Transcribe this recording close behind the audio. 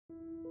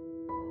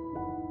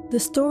The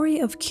story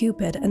of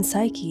Cupid and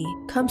Psyche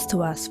comes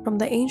to us from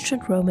the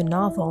ancient Roman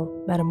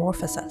novel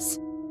Metamorphoses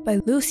by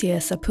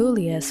Lucius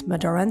Apuleius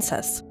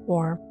Madurensis,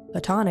 or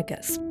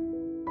Platonicus,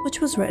 which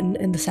was written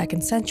in the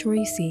 2nd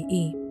century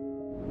CE.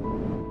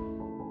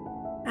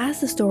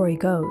 As the story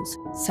goes,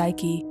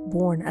 Psyche,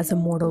 born as a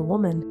mortal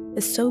woman,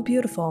 is so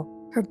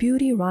beautiful, her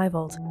beauty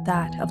rivaled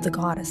that of the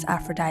goddess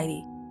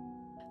Aphrodite.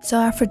 So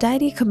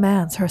Aphrodite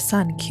commands her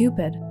son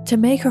Cupid to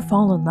make her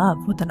fall in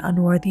love with an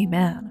unworthy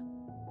man.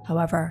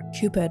 However,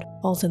 Cupid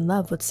falls in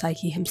love with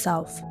Psyche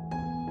himself.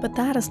 But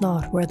that is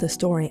not where the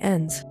story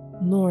ends,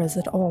 nor is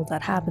it all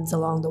that happens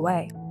along the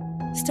way.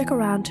 Stick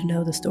around to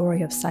know the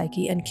story of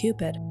Psyche and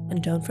Cupid,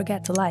 and don't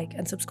forget to like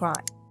and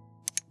subscribe.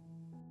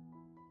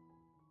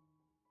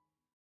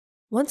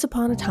 Once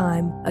upon a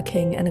time, a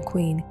king and a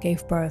queen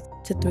gave birth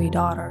to 3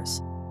 daughters,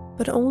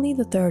 but only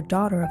the 3rd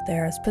daughter of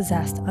theirs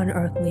possessed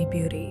unearthly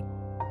beauty.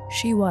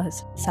 She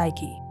was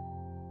Psyche.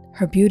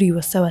 Her beauty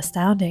was so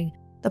astounding,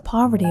 the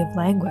poverty of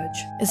language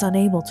is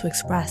unable to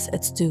express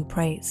its due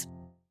praise.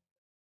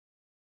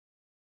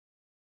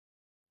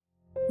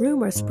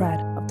 Rumors spread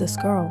of this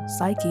girl,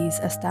 Psyche's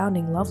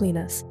astounding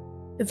loveliness,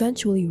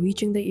 eventually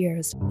reaching the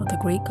ears of the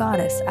Greek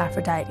goddess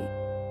Aphrodite.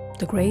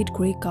 The great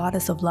Greek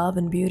goddess of love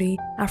and beauty,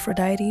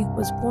 Aphrodite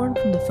was born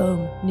from the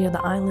foam near the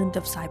island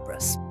of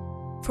Cyprus,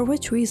 for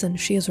which reason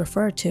she is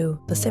referred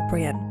to the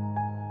Cyprian.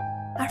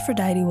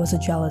 Aphrodite was a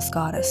jealous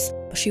goddess,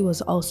 but she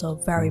was also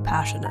very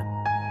passionate.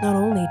 Not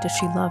only did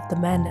she love the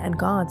men and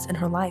gods in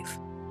her life,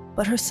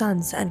 but her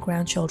sons and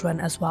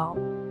grandchildren as well.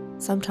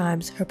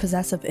 Sometimes her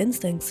possessive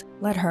instincts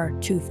led her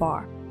too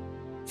far.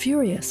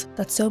 Furious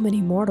that so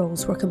many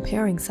mortals were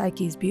comparing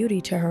Psyche's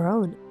beauty to her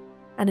own,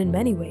 and in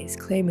many ways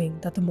claiming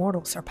that the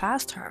mortals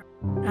surpassed her,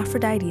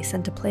 Aphrodite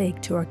sent a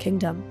plague to her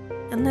kingdom,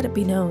 and let it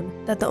be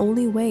known that the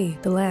only way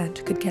the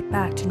land could get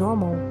back to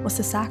normal was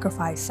to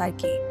sacrifice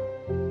Psyche.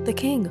 The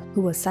king, who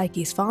was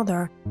Psyche's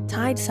father,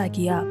 tied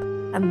Psyche up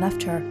and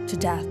left her to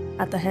death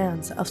at the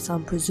hands of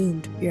some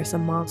presumed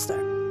fearsome monster.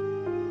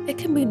 It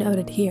can be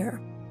noted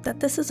here that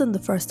this isn't the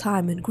first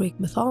time in Greek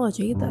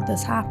mythology that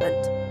this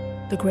happened.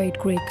 The great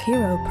Greek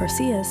hero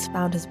Perseus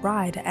found his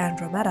bride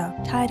Andromeda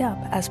tied up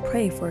as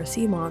prey for a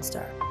sea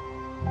monster.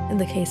 In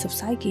the case of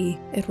Psyche,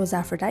 it was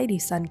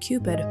Aphrodite's son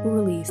Cupid who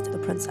released the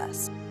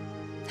princess.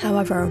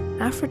 However,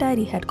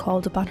 Aphrodite had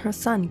called upon her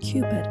son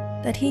Cupid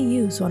that he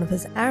use one of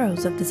his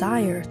arrows of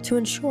desire to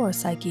ensure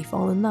Psyche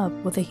fall in love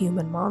with a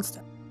human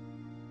monster.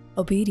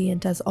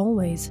 Obedient as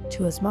always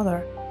to his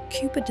mother,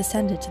 Cupid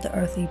descended to the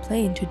earthly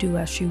plane to do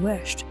as she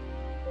wished.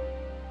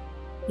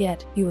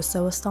 Yet he was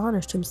so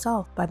astonished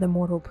himself by the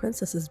mortal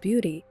princess's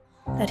beauty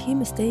that he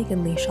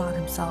mistakenly shot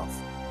himself.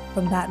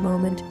 From that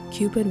moment,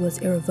 Cupid was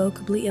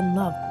irrevocably in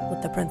love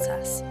with the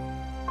princess.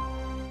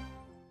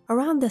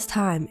 Around this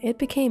time, it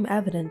became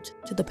evident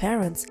to the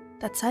parents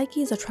that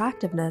Psyche's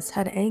attractiveness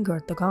had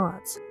angered the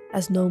gods,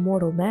 as no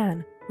mortal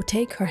man would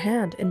take her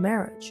hand in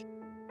marriage.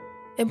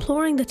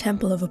 Imploring the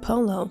temple of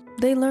Apollo,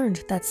 they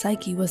learned that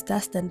Psyche was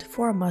destined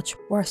for a much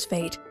worse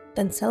fate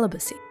than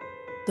celibacy.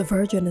 The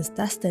virgin is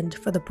destined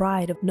for the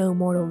bride of no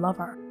mortal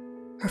lover.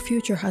 Her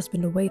future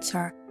husband awaits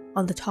her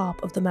on the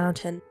top of the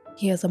mountain.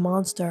 He is a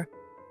monster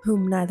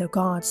whom neither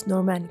gods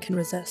nor men can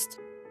resist.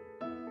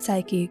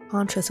 Psyche,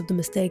 conscious of the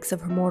mistakes of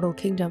her mortal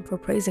kingdom for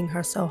praising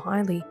her so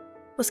highly,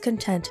 was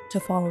content to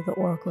follow the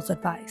oracle's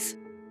advice.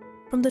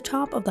 From the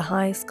top of the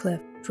highest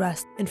cliff,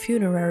 dressed in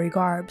funerary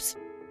garbs,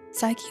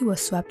 Psyche was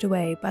swept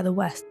away by the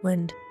west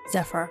wind,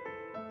 Zephyr.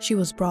 She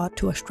was brought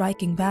to a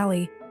striking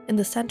valley, in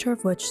the center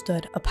of which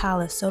stood a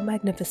palace so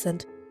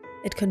magnificent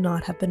it could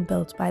not have been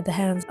built by the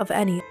hands of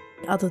any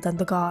other than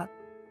the god.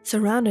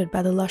 Surrounded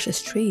by the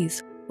luscious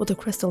trees, with a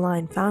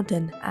crystalline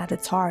fountain at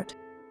its heart,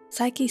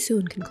 Psyche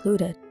soon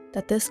concluded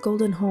that this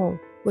golden hall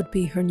would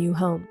be her new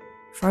home,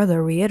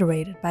 further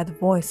reiterated by the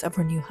voice of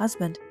her new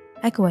husband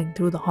echoing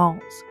through the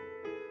halls.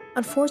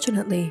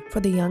 Unfortunately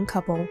for the young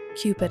couple,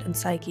 Cupid and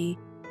Psyche,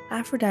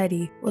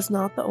 Aphrodite was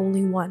not the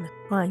only one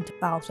trying to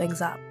foul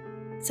things up.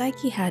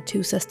 Psyche had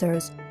 2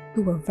 sisters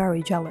who were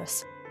very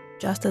jealous,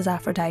 just as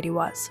Aphrodite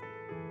was.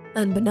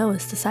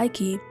 Unbeknownst to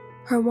Psyche,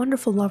 her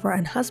wonderful lover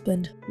and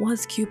husband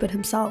was Cupid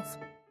himself.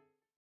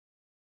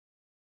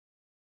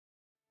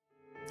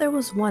 There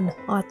was one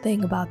odd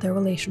thing about their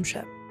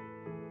relationship.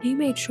 He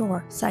made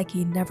sure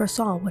Psyche never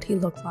saw what he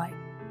looked like.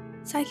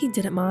 Psyche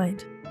didn't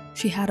mind.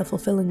 She had a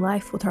fulfilling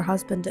life with her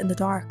husband in the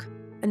dark,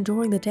 and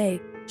during the day,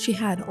 she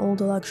had all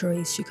the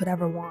luxuries she could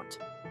ever want.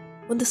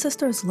 When the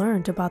sisters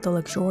learned about the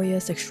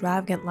luxurious,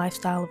 extravagant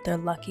lifestyle of their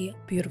lucky,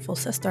 beautiful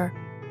sister,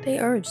 they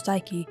urged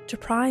Psyche to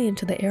pry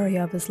into the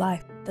area of his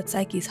life that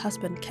Psyche's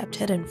husband kept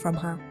hidden from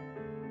her.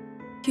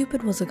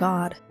 Cupid was a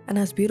god, and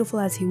as beautiful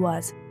as he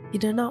was, he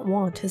did not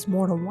want his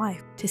mortal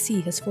wife to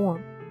see his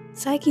form.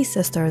 Psyche's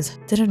sisters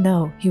didn't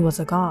know he was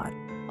a god,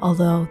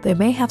 although they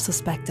may have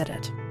suspected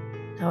it.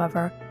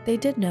 However, they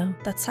did know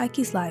that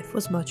Psyche's life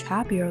was much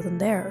happier than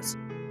theirs.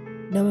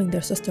 Knowing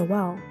their sister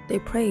well, they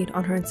preyed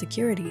on her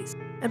insecurities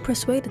and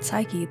persuaded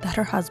Psyche that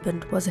her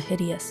husband was a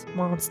hideous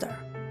monster.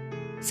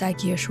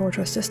 Psyche assured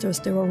her sisters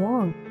they were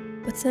wrong,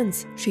 but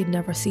since she'd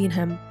never seen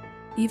him,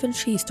 even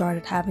she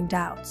started having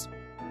doubts.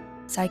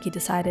 Psyche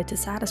decided to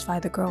satisfy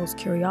the girl's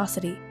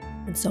curiosity,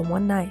 and so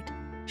one night,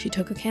 she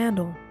took a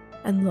candle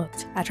and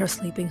looked at her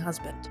sleeping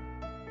husband.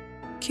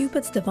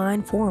 Cupid's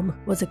divine form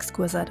was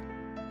exquisite,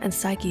 and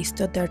Psyche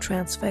stood there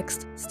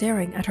transfixed,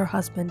 staring at her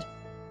husband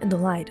in the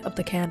light of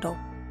the candle.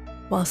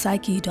 While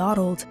Psyche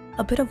dawdled,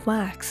 a bit of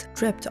wax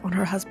dripped on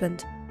her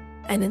husband,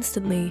 and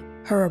instantly,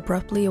 her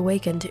abruptly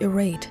awakened,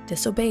 irate,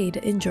 disobeyed,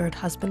 injured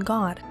husband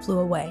god flew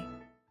away.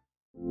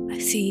 "I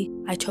see,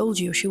 I told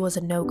you she was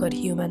a no-good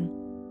human,"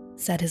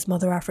 said his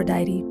mother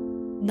Aphrodite.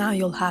 "Now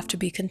you'll have to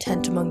be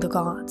content among the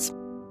gods."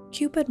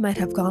 Cupid might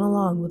have gone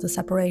along with the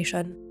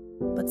separation,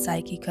 but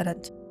Psyche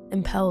couldn't.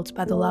 Impelled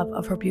by the love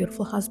of her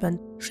beautiful husband,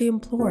 she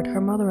implored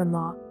her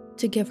mother-in-law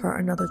to give her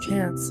another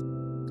chance.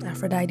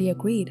 Aphrodite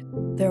agreed.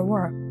 There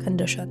were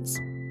conditions.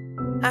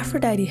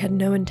 Aphrodite had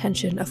no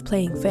intention of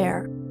playing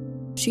fair.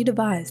 She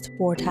devised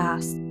 4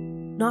 tasks,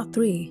 not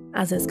 3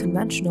 as is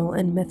conventional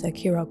in mythic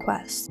hero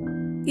quests.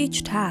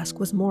 Each task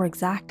was more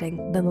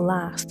exacting than the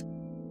last.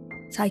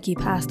 Psyche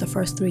passed the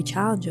first 3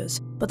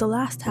 challenges, but the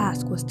last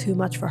task was too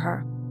much for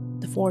her.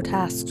 The 4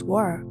 tasks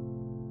were: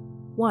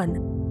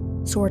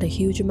 1. Sort a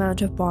huge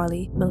amount of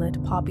barley,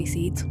 millet, poppy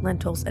seeds,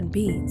 lentils, and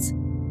beans.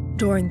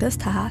 During this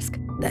task,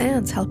 the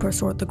ants help her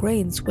sort the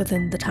grains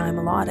within the time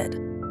allotted.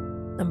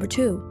 Number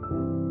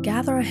 2.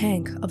 Gather a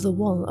hank of the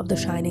wool of the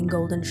shining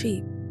golden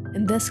sheep.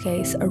 In this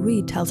case, a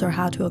reed tells her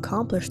how to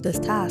accomplish this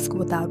task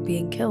without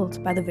being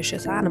killed by the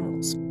vicious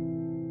animals.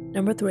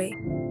 Number 3.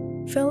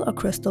 Fill a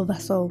crystal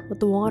vessel with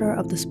the water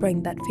of the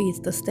spring that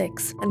feeds the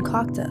Styx and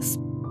cactus.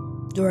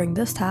 During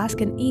this task,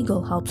 an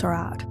eagle helps her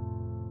out.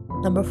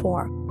 Number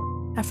 4.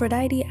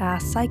 Aphrodite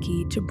asks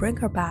Psyche to bring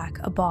her back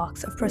a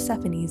box of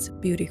Persephone's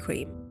beauty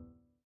cream.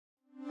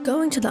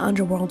 Going to the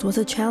underworld was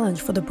a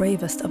challenge for the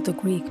bravest of the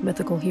Greek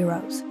mythical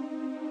heroes.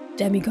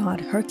 Demigod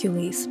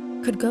Hercules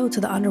could go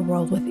to the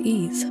underworld with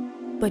ease,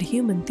 but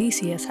human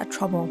Theseus had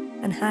trouble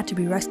and had to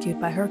be rescued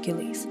by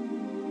Hercules.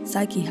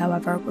 Psyche,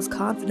 however, was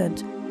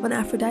confident when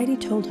Aphrodite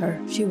told her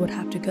she would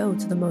have to go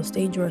to the most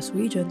dangerous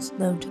regions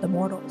known to the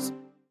mortals.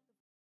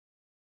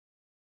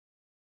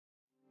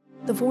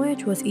 The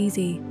voyage was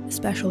easy,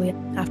 especially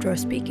after a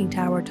speaking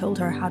tower told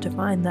her how to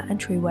find the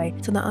entryway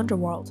to the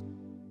underworld.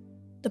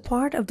 The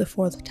part of the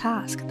 4th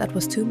task that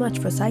was too much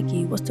for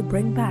Psyche was to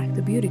bring back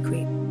the beauty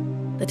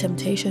cream. The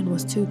temptation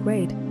was too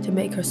great to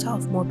make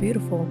herself more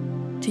beautiful,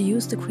 to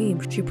use the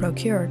cream she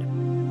procured.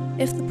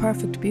 If the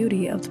perfect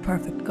beauty of the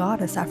perfect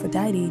goddess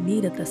Aphrodite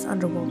needed this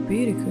underworld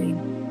beauty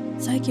cream,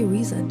 Psyche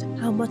reasoned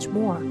how much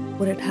more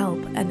would it help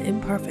an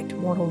imperfect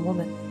mortal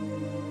woman.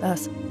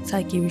 Thus,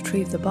 Psyche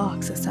retrieved the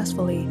box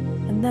successfully,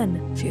 and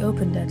then she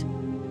opened it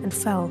and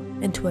fell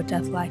into a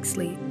death-like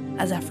sleep,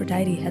 as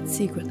Aphrodite had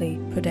secretly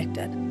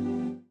predicted.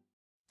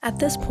 At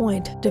this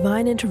point,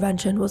 divine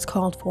intervention was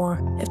called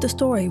for if the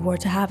story were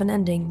to have an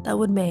ending that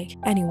would make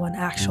anyone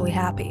actually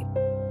happy.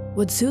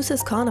 With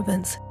Zeus's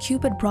connivance,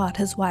 Cupid brought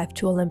his wife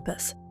to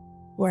Olympus,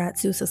 where at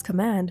Zeus's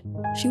command,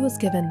 she was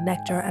given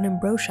nectar and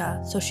ambrosia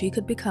so she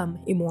could become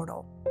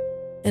immortal.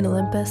 In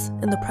Olympus,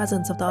 in the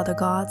presence of the other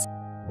gods,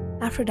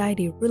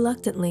 Aphrodite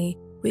reluctantly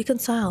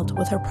reconciled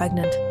with her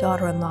pregnant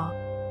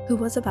daughter-in-law, who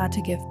was about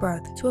to give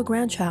birth to a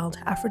grandchild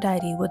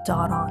Aphrodite would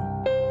dot on,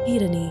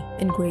 hedony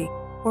in Greek,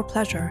 or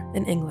pleasure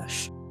in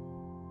English.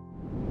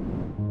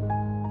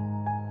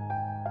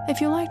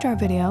 If you liked our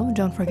video,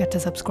 don't forget to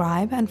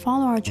subscribe and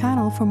follow our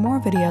channel for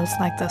more videos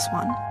like this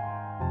one.